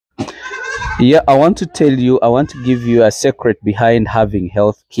Yeah, I want to tell you, I want to give you a secret behind having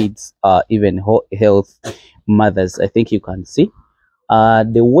health kids, even health mothers. I think you can see.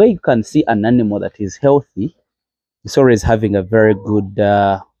 The way you can see an animal that is healthy is always having a very good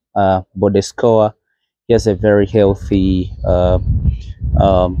body score. He has a very healthy a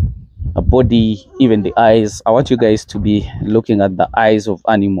body, even the eyes. I want you guys to be looking at the eyes of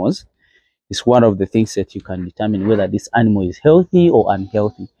animals. It's one of the things that you can determine whether this animal is healthy or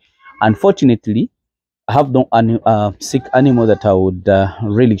unhealthy. Unfortunately, I have no sick animal that I would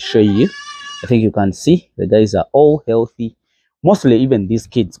really show you. I think you can see the guys are all healthy, mostly even these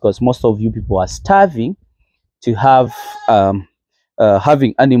kids, because most of you people are starving to have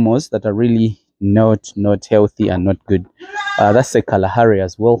having animals that are really not healthy and not good. That's a Kalahari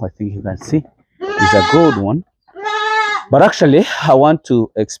as well. I think you can see it's a good one. But actually, I want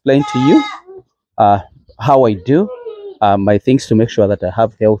to explain to you how I do my things to make sure that I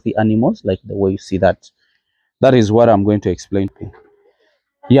have healthy animals, like the way you see that. That is what I'm going to explain to you.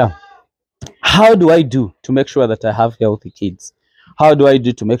 Yeah. How do I do to make sure that I have healthy kids? How do I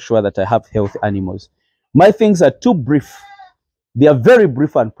do to make sure that I have healthy animals? My things are too brief. They are very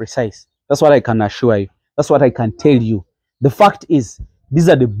brief and precise. That's what I can assure you. That's what I can tell you. The fact is, these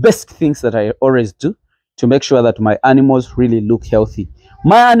are the best things that I always do to make sure that my animals really look healthy.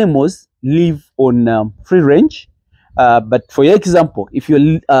 My animals live on free range. But for your example, if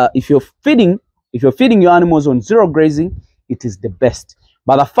you're feeding your animals on zero grazing, it is the best.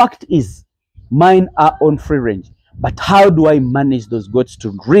 But the fact is, mine are on free range. But how do I manage those goats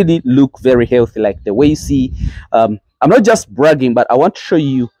to really look very healthy, like the way you see? I'm not just bragging, but I want to show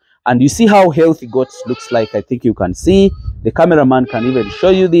you. And you see how healthy goats looks like. I think you can see. The cameraman can even show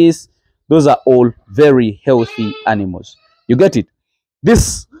you this. Those are all very healthy animals. You get it?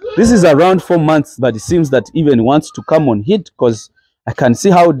 This is around 4 months, but it seems that even wants to come on heat because I can see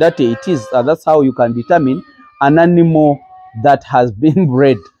how dirty it is. That's how you can determine an animal that has been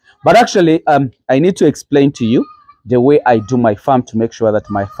bred. But actually, I need to explain to you the way I do my farm to make sure that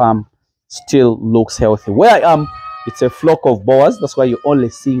my farm still looks healthy. Where I am, it's a flock of boas. That's why you only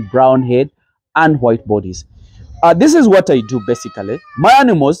see brown head and white bodies. This is what I do basically. My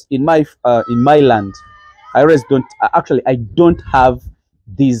animals in my land, I always don't actually I don't have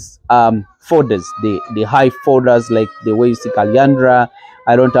these fodders, the high fodders like the way you see Caliandra.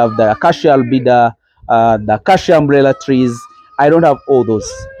 I don't have the acacia albida, the acacia umbrella trees. I don't have all those.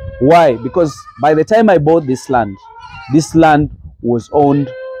 Why? Because by the time I bought this land was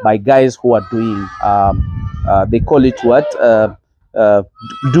owned by guys who are doing they call it what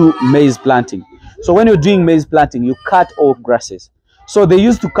do maize planting. So when you're doing maize planting, you cut all grasses. So they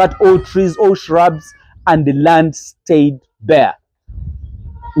used to cut all trees, all shrubs, and the land stayed bare.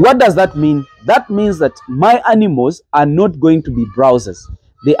 What does that mean? That means that my animals are not going to be browsers.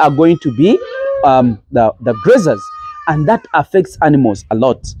 They are going to be the grazers, and that affects animals a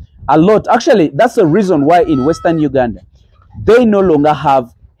lot. A lot. Actually, that's the reason why in Western Uganda, they no longer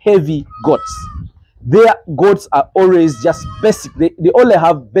have heavy goats. Their goats are always just basic. They only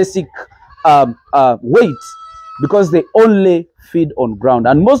have basic weight because they only feed on ground.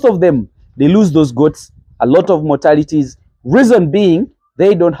 And most of them, they lose those goats, a lot of mortalities. Reason being,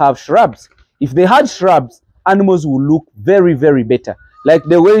 they don't have shrubs. If they had shrubs, animals will look very, very better. Like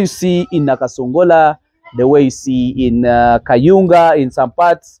the way you see in Nakasongola, the way you see in Kayunga, in some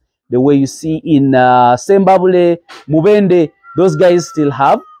parts, the way you see in Sembabule, Mubende, those guys still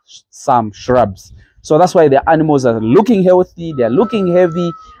have some shrubs. So that's why the animals are looking healthy, they're looking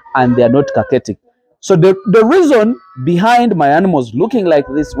heavy, and they're not cathetic. So the reason behind my animals looking like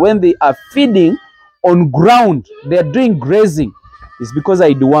this when they are feeding on ground, they're doing grazing, is because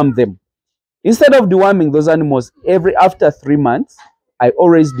I deworm them. Instead of deworming those animals after 3 months, I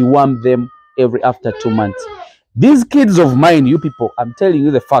always deworm them every after 2 months. These kids of mine, you people, I'm telling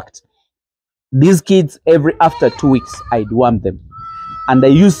you the fact. These kids, every after 2 weeks, I deworm them. And I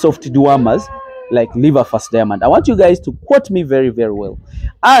use soft dewormers like Liver Fast Diamond. I want you guys to quote me very, very well.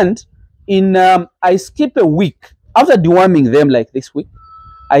 And I skip a week. After deworming them like this week,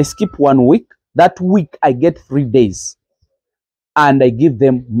 I skip 1 week. That week, I get 3 days. And I give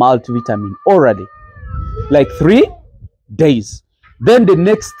them multivitamin already. Like 3 days. Then the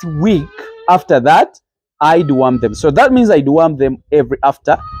next week after that, I deworm them. So that means I deworm them every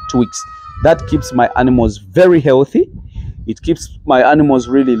after 2 weeks. That keeps my animals very healthy. It keeps my animals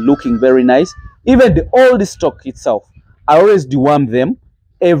really looking very nice. Even the old stock itself, I always deworm them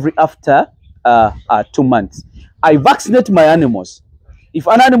every after 2 months. I vaccinate my animals. If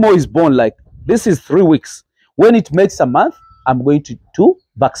an animal is born, like this is 3 weeks, when it makes a month, I'm going to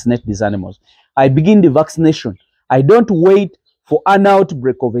vaccinate these animals. I begin the vaccination. I don't wait for an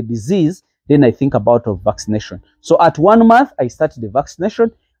outbreak of a disease, then I think about of vaccination. So at 1 month, I start the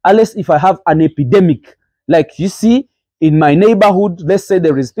vaccination, unless if I have an epidemic, like you see in my neighborhood, let's say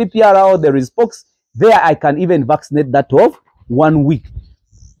there is PPR or there is pox, there I can even vaccinate that of 1 week.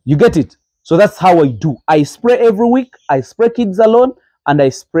 You get it? So that's how I do. I spray every week. I spray kids alone, and I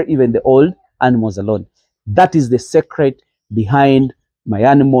spray even the old animals alone. That is the secret behind my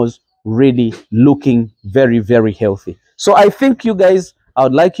animals really looking very, very healthy. So I think you guys, I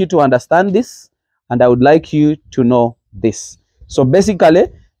would like you to understand this, and I would like you to know this. So basically,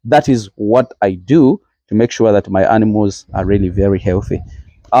 that is what I do to make sure that my animals are really very healthy.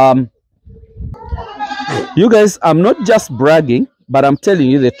 You guys, I'm not just bragging, but I'm telling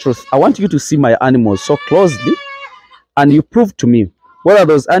you the truth. I want you to see my animals so closely, and you prove to me whether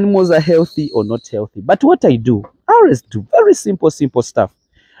those animals are healthy or not healthy. But what I do, I always do very simple stuff.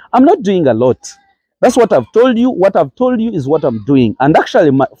 I'm not doing a lot. That's what I've told you. What I've told you is what I'm doing. And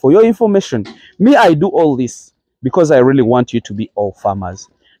actually, for your information, me, I do all this because I really want you to be all farmers.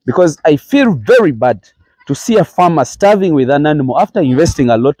 Because I feel very bad to see a farmer starving with an animal after investing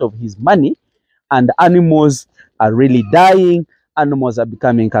a lot of his money, and animals are really dying. Animals are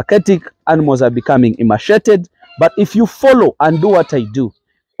becoming cachetic. Animals are becoming emaciated. But if you follow and do what I do,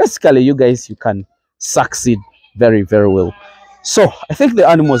 basically, you guys, you can succeed very, very well. So I think the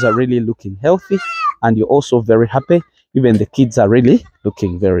animals are really looking healthy, and you're also very happy. Even the kids are really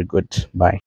looking very good. Bye.